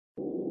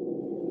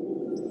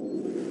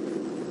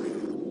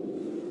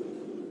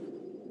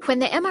When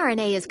the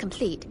mRNA is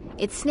complete,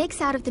 it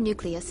snakes out of the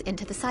nucleus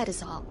into the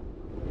cytosol.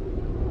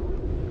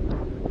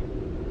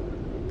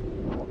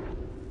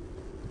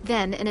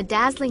 Then, in a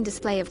dazzling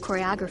display of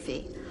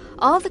choreography,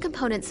 all the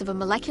components of a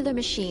molecular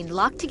machine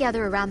lock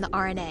together around the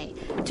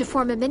RNA to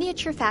form a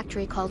miniature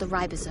factory called a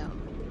ribosome.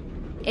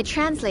 It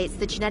translates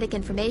the genetic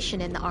information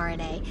in the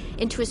RNA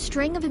into a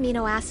string of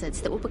amino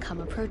acids that will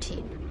become a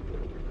protein.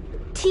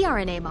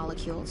 tRNA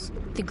molecules,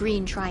 the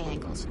green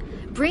triangles,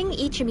 bring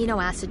each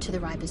amino acid to the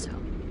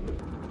ribosome.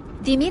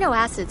 The amino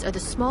acids are the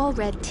small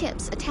red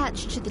tips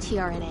attached to the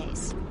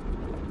tRNAs.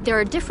 There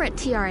are different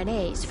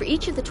tRNAs for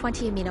each of the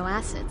 20 amino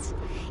acids,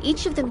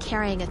 each of them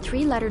carrying a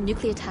 3-letter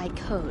nucleotide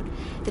code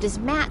that is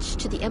matched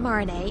to the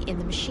mRNA in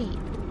the machine.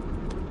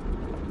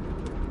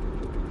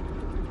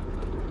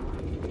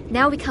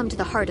 Now we come to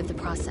the heart of the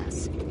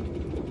process.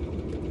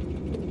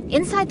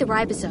 Inside the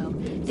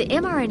ribosome, the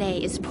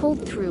mRNA is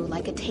pulled through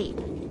like a tape.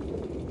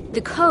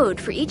 The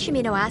code for each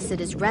amino acid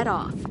is read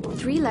off,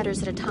 3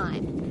 letters at a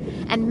time,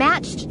 and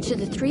matched to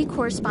the 3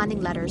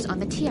 corresponding letters on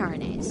the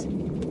tRNAs.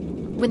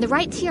 When the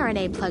right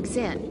tRNA plugs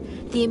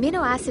in, the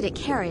amino acid it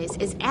carries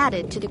is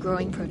added to the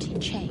growing protein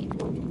chain.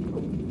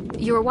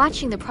 You are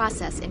watching the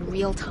process in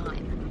real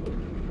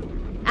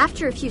time.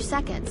 After a few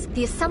seconds,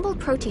 the assembled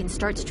protein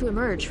starts to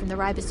emerge from the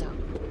ribosome.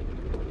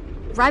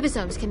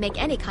 Ribosomes can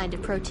make any kind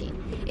of protein.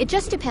 It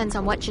just depends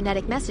on what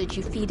genetic message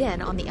you feed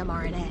in on the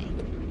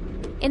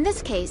mRNA. In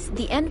this case,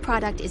 the end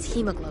product is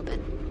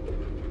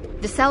hemoglobin.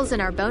 The cells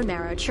in our bone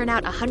marrow churn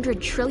out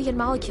 100 trillion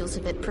molecules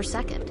of it per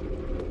second.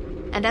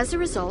 And as a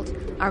result,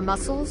 our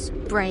muscles,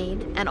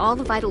 brain, and all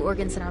the vital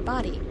organs in our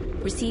body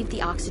receive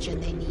the oxygen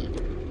they need.